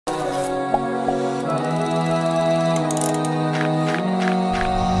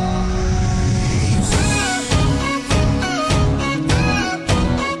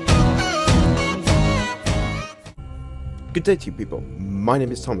Good day to you people, my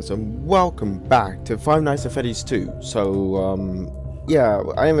name is Thomas and welcome back to Five Nights at Freddy's 2. So, yeah,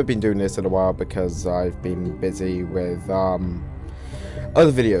 I haven't been doing this in a while because I've been busy with,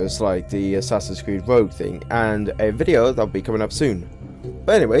 other videos like the Assassin's Creed Rogue thing and a video that'll be coming up soon.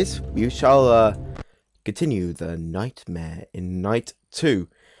 But anyways, we shall, continue the nightmare in Night 2.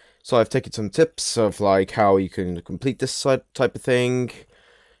 So I've taken some tips of, like, how you can complete this type of thing.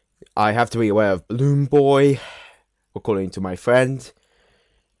 I have to be aware of Balloon Boy, according to my friend.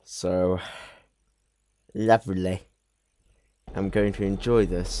 So, lovely. I'm going to enjoy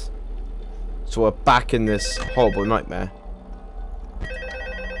this. So we're back in this horrible nightmare.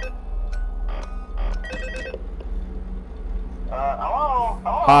 Hello?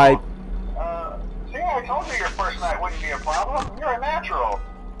 Hello? Hi. See, I told you your first night wouldn't be a problem. You're a natural.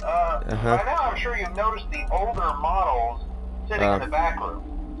 By now I'm sure you've noticed the older models sitting in the back room.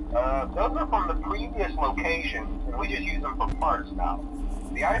 Those are from the previous location, and we just use them for parts now.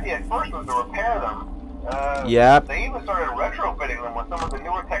 The idea at first was to repair them. Yep. They even started retrofitting them with some of the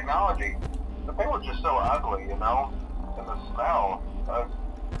newer technology. But they were just so ugly, you know? And the smell.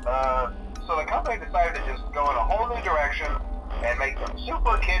 So the company decided to just go in a whole new direction and make them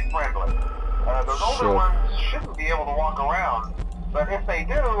super kid-friendly. Those older ones shouldn't be able to walk around. But if they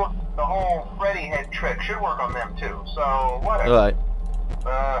do, the whole Freddy head trick should work on them too. So, whatever. Alright.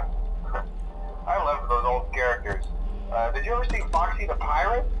 I love those old characters. Did you ever see Foxy the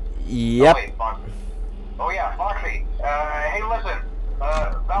Pirate? Yep. Oh, wait, Foxy. Oh yeah, Foxy. Hey listen,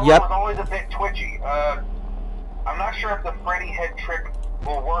 that one Yep. was always a bit twitchy. I'm not sure if the Freddy head trick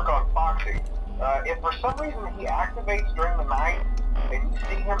will work on Foxy. If for some reason he activates during the night, and you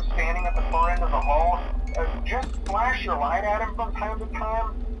see him standing at the far end of the hall, just flash your light at him from time to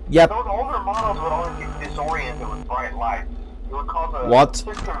time. Yep. Those older models would always get disoriented with bright light. It would cause a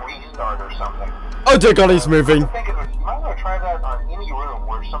system restart or something. Oh dear God, he's moving. You might want to try that on any room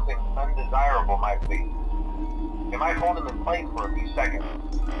where something undesirable might be. It might hold him in place for a few seconds.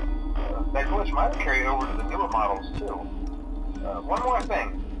 That glitch might have carried over to the newer models too. One more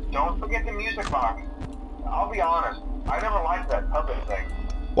thing. Don't forget the music box. I'll be honest, I never liked that puppet thing.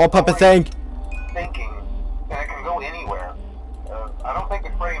 What puppet thing? Thinking, and it can go anywhere. I don't think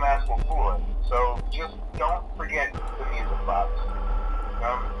the Freddy mask will fool it, so just don't forget the music box.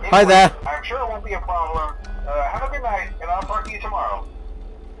 Anyway, Hi there. I'm sure it won't be a problem. Have a good night, and I'll talk to you tomorrow.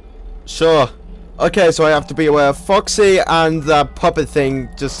 Sure. Okay, so I have to be aware of Foxy and that puppet thing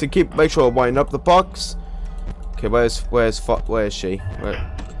just to make sure I wind up the box. Okay, where's she?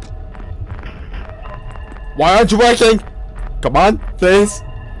 Why aren't you working? Come on, please.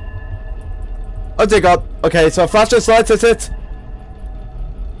 Oh dear God. Okay, so flash this light, is it?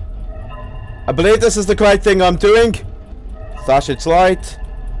 I believe this is the correct thing I'm doing. Flash its light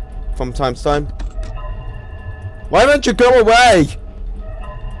from time to time. Why don't you go away?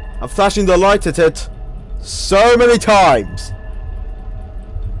 I'm flashing the light at it so many times.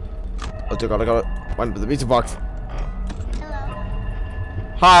 Oh dear God, I got it. Wind up the music box. Hello.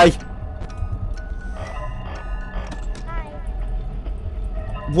 Hi. Hi.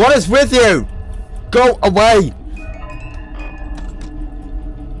 What is with you? Go away.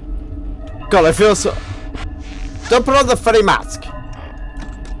 God, I feel so... Don't put on the Freddy mask.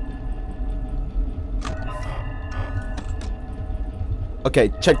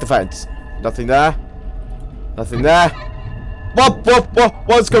 Okay, check the fence. Nothing there. Nothing there.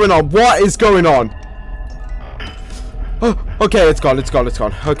 What's going on? What is going on? Oh, okay, it's gone.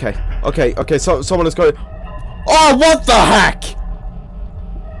 Okay, so someone is going... Oh, what the heck?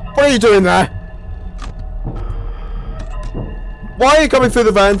 What are you doing there? Why are you coming through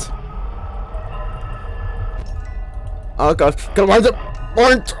the vent? Oh God, gotta wind up.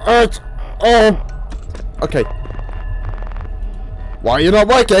 Okay. Why are you not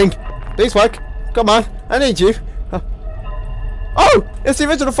working? Please work. Come on, I need you. Oh, it's the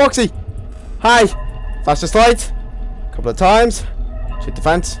original Foxy. Hi. Flash this light. A couple of times. Shoot the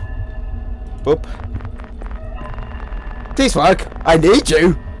fence. Boop. Please work. I need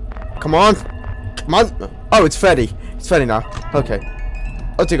you. Come on. Come on. Oh, it's Freddy. It's Freddy now. Okay.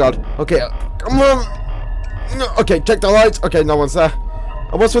 Oh dear God. Okay. Come on. Okay, check the lights. Okay, no one's there.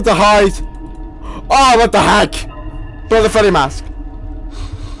 And what's with the hide? Oh, what the heck? Blow the Freddy mask.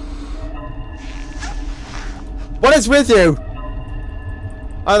 What is with you?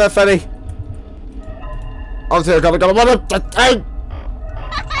 Hi there, Freddy. Oh dear God, I gotta run up the thing.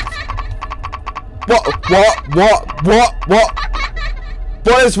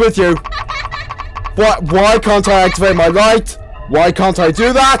 What is with you? Why can't I activate my light? Why can't I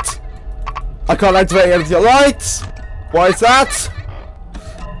do that? I can't activate any of your lights. Why is that?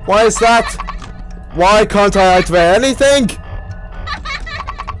 Why is that? Why can't I activate anything?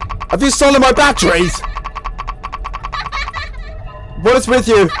 Have you stolen my batteries? What is with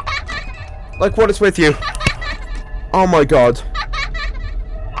you? Like, what is with you? Oh my god.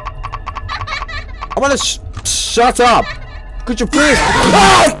 I wanna shut up! Could you please?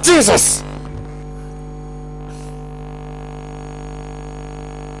 Ah, Jesus!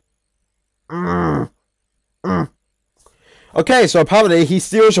 Okay, so apparently he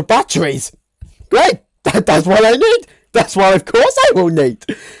steals your batteries. Great! That's what I need! That's what of course I will need!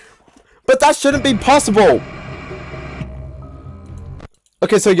 But that shouldn't be possible!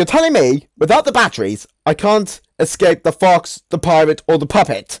 Okay, so you're telling me, without the batteries, I can't escape the fox, the pirate, or the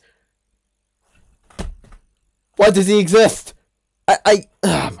puppet? Why does he exist? Oh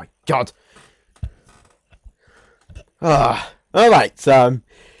my god. Alright,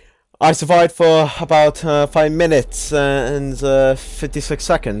 I survived for about 5 minutes and 56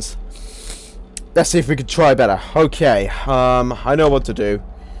 seconds. Let's see if we can try better. Okay, I know what to do.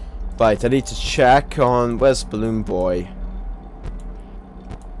 Right, I need to check on... Where's Balloon Boy?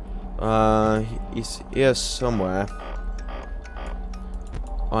 He's here somewhere.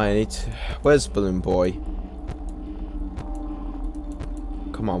 I need to... Where's Balloon Boy?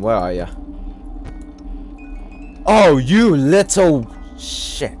 Come on, where are you? Oh, you little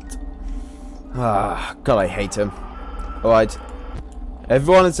shit. Ah, God, I hate him. Alright.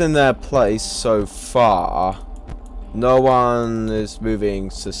 Everyone is in their place so far. No one is moving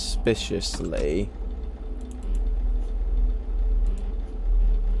suspiciously.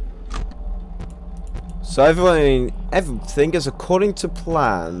 So everything is according to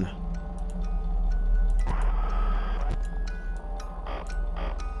plan.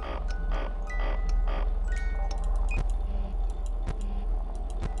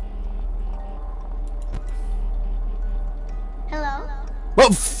 Oh,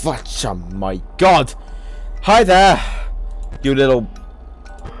 fudge, oh my god! Hi there, you little...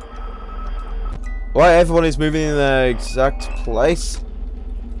 Why everyone is moving in their exact place?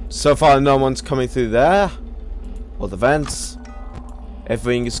 So far no one's coming through there. Or the vents.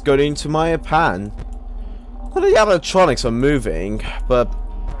 Everything is going to my pan. Well, the animatronics are moving, but...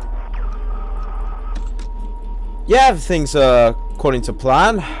 Yeah, everything's according to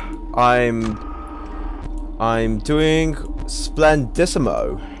plan. I'm doing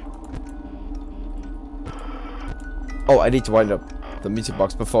splendissimo. Oh, I need to wind up the music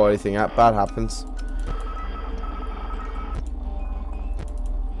box before anything bad happens.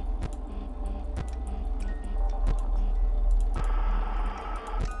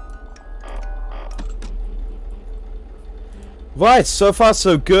 Right, so far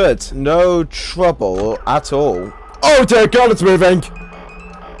so good. No trouble at all. Oh dear god, it's moving!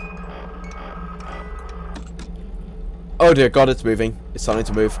 Oh dear god, it's moving. It's starting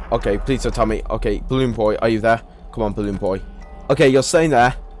to move. Okay, please don't tell me. Okay, Balloon Boy, are you there? Come on, Balloon Boy. Okay, you're staying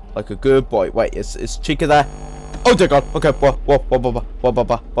there. Like a good boy. Wait, is Chica there? Oh dear god. Okay,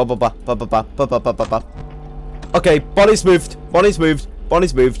 okay, Bonnie's moved. Bonnie's moved.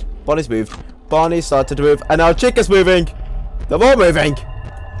 Bonnie's moved. Bonnie's moved. Bonnie started to move. And now Chica's moving. They're all moving.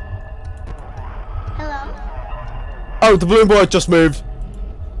 Hello? Oh, the Balloon Boy just moved.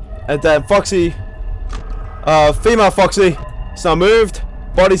 And then Foxy... female Foxy. It's now moved.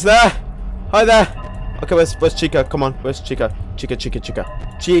 Bonnie's there. Hi there. Okay, where's Chica? Come on, where's Chica? Chica.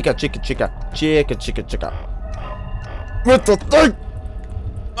 What the thing?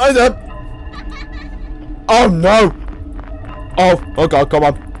 Hi there. Oh no. Oh god, come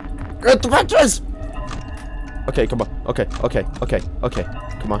on. Get the batteries. Okay, come on. Okay.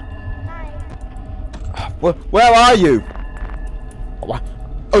 Come on. Where are you?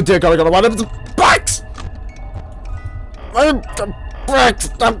 Oh dear god, I gotta wind up the bikes! Brakes!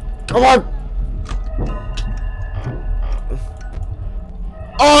 Come on!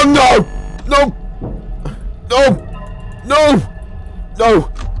 Oh no!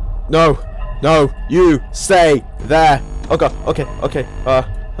 No! No! You stay there! Oh god, okay. Okay.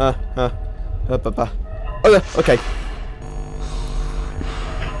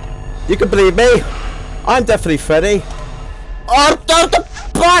 You can believe me. I'm definitely Freddy. Oh, the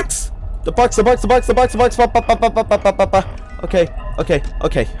box! The box.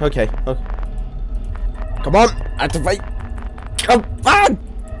 Okay. Come on, activate. Come on!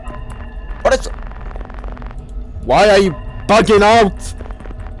 What is... Why are you bugging out?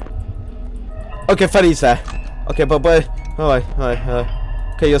 Okay, Freddy's there. Okay, but alright.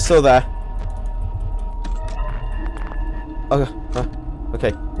 Okay, you're still there.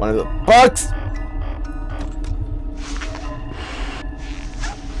 Okay, one of the bugs.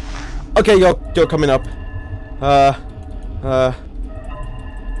 Okay, you're coming up.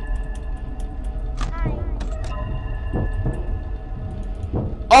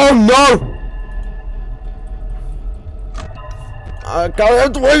 Oh no! I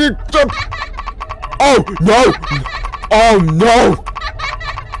can't wait to... Oh no! Oh no!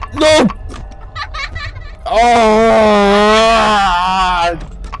 No! Oh!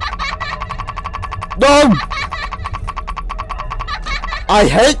 No! I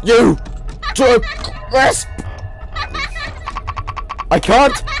hate you! To a crisp! I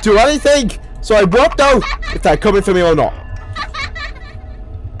can't do anything! So I won't know if they're coming for me or not.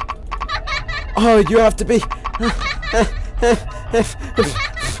 Oh, you have to be...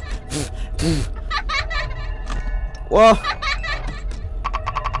 Well...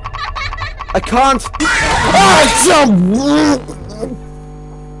 I can't...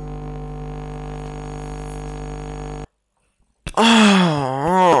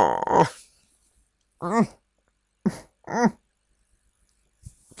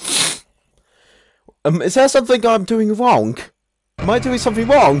 Is there something I'm doing wrong? Am I doing something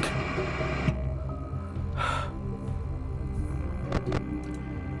wrong?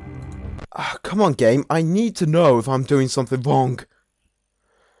 Oh, come on, game. I need to know if I'm doing something wrong.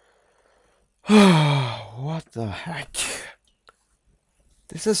 What the heck?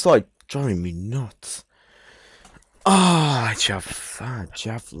 This is like driving me nuts. Ah,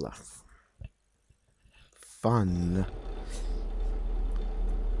 Javla. Fun.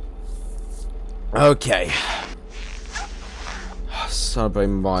 Okay. Celebrate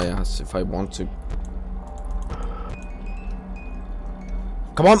my ass if I want to.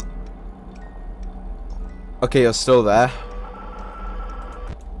 Come on! Okay, you're still there.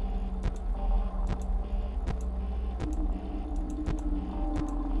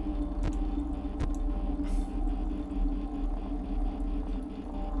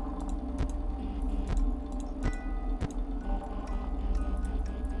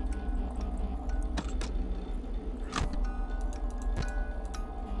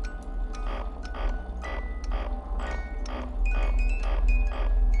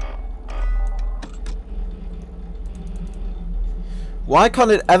 Why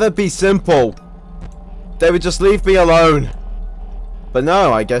can't it ever be simple? They would just leave me alone. But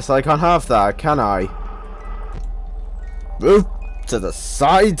no, I guess I can't have that, can I? Move to the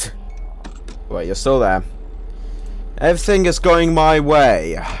side. Wait, you're still there. Everything is going my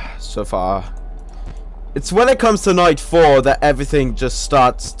way so far. It's when it comes to night 4 that everything just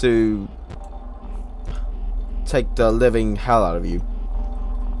starts to take the living hell out of you.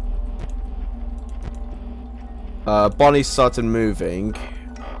 Bonnie started moving.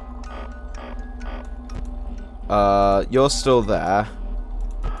 You're still there.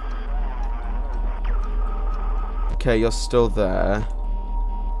 Okay, you're still there.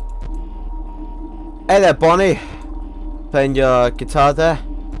 Hey there, Bonnie. Playing your guitar there.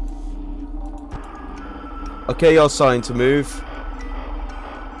 Okay, you're starting to move.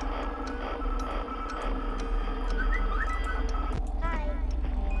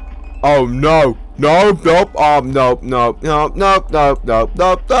 Oh no! No, nope, nope, nope, nope, nope, nope, nope, nope,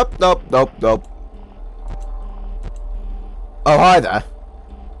 nope, nope, nope, nope. Oh, hi there.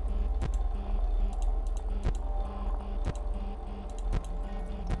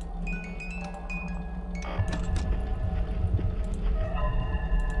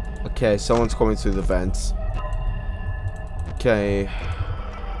 Okay, someone's coming through the vents. Okay.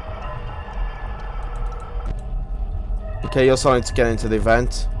 Okay, you're starting to get into the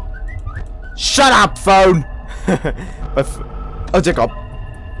vent. Shut up, phone! Oh, Jacob.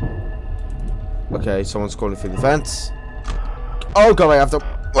 Okay, someone's calling through the vents. Oh god, I have to.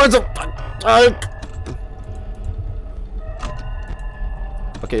 What the fuck?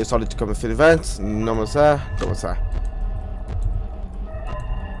 Okay, you started to come through the vents. No one's there. No one's there.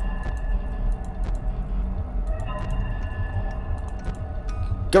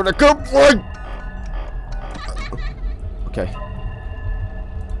 Give it a good one! Okay.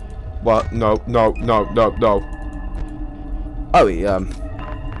 What? No, no, no, no, no. Oh, he, Oh,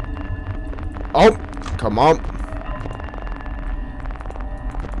 come on.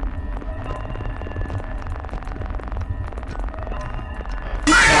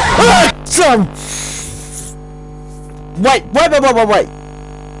 Wait, wait, wait, wait, wait, wait.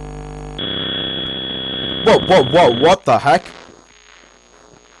 Whoa, whoa, whoa, what the heck?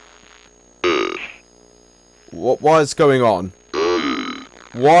 What is going on?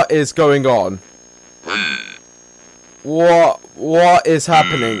 What is going on? What is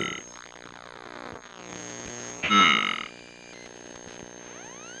happening?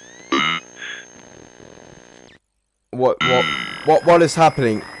 What is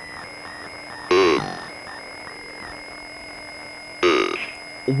happening?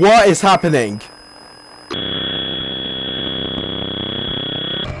 What is happening?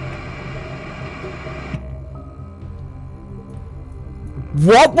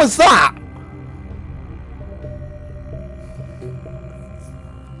 What was that?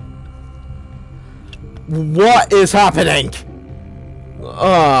 What is happening?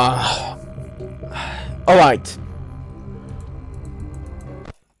 Alright.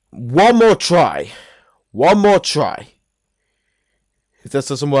 One more try. One more try. If this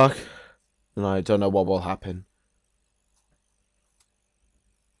doesn't work, then I don't know what will happen.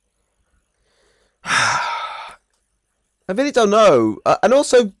 I really don't know. And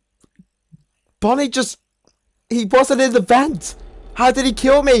also, Bonnie he wasn't in the vent. How did he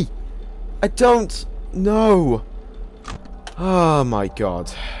kill me? I don't know. Oh my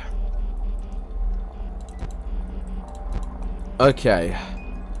god. Okay.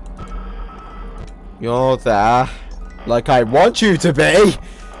 You're there. Like I want you to be.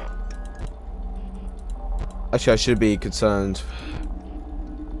 Actually, I should be concerned.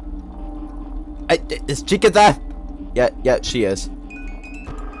 Is Chica there? Yeah, she is.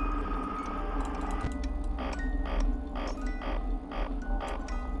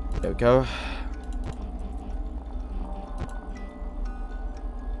 There we go.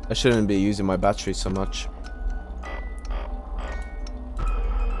 I shouldn't be using my battery so much.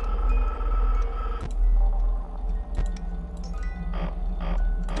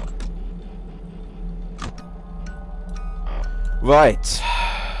 Right.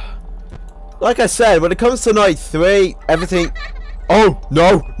 Like I said, when it comes to night 3, everything... Oh,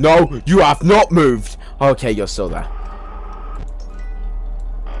 no, you have not moved. Okay, you're still there.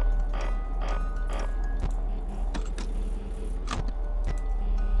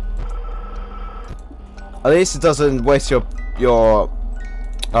 At least it doesn't waste at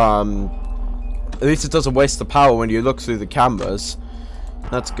least it doesn't waste the power when you look through the cameras.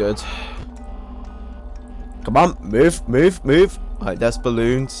 That's good. Come on, move. Alright, there's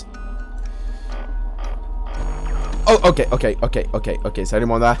balloons. Oh, okay. Is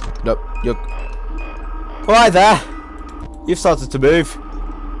anyone there? Nope. You're... Alright there. You've started to move.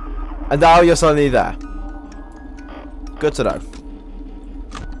 And now you're suddenly there. Good to know.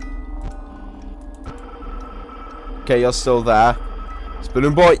 Okay, you're still there. It's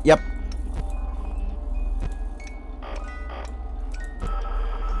Balloon Boy. Yep.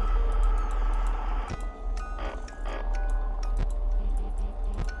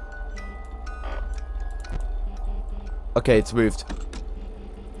 Okay, it's moved.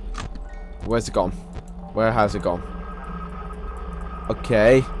 Where's it gone? Where has it gone?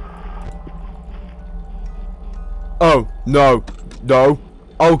 Okay. Oh, no.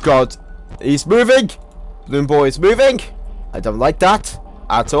 Oh, God. He's moving. Balloon Boy is moving. I don't like that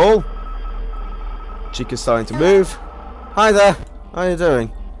at all. Chica's starting to move. Hi there. How are you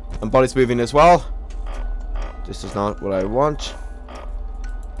doing? And Bonnie's moving as well. This is not what I want.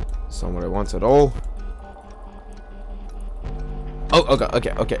 It's not what I want at all. Oh,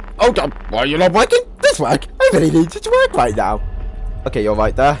 okay. Oh, God. Why are you not working? This work. I really need it to work right now. Okay, you're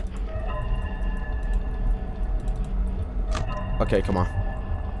right there. Okay, come on.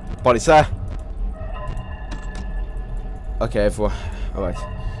 Bonnie's there. Okay, everyone. Alright.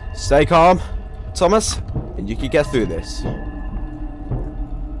 Stay calm, Thomas, and you can get through this.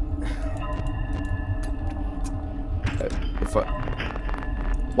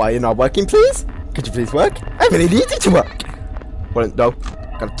 Why are you not working, please? Could you please work? I really need you to work. Well, no.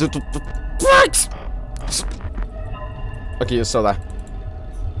 Gotta do the brakes! Okay, you're still there.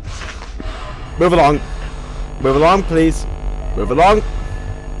 Move along. Move along, please. Move along.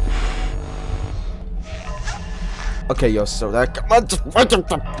 Okay, you're still there. Come on, just wait up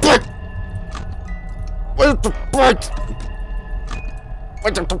the brake! Wait the brake!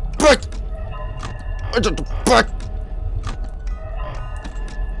 Wait up the brake! Wait up the brake!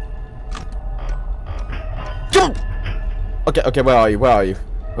 Jump! Okay, where are you?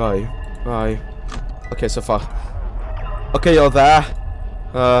 Okay, so far. Okay, you're there.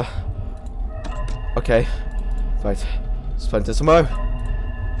 Okay. Right. Splinter some more.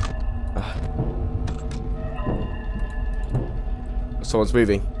 Someone's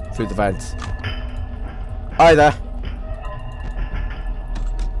moving through the vents. Hi there.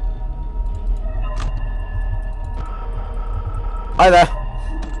 Hi there.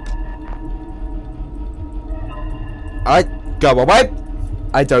 Alright, go away.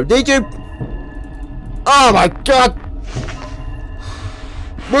 I don't need you. Oh my god.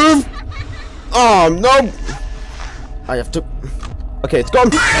 Move. Oh no. I have to. Okay, it's gone.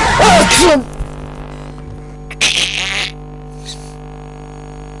 I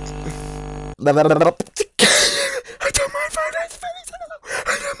don't mind Five Nights at Freddy's.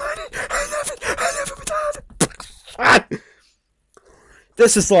 I don't mind it. I love it without it.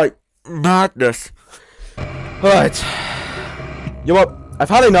 This is like madness. Alright. You know what? I've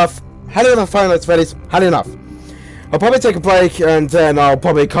had enough. Had enough Five Nights at Freddy's. Had enough. I'll probably take a break, and then I'll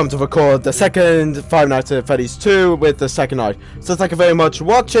probably come to record the second Five Nights at Freddy's 2 with the second night. So thank you very much for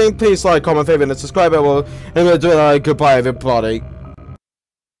watching. Please like, comment, favorite, and subscribe. And we'll do it. Goodbye, everybody.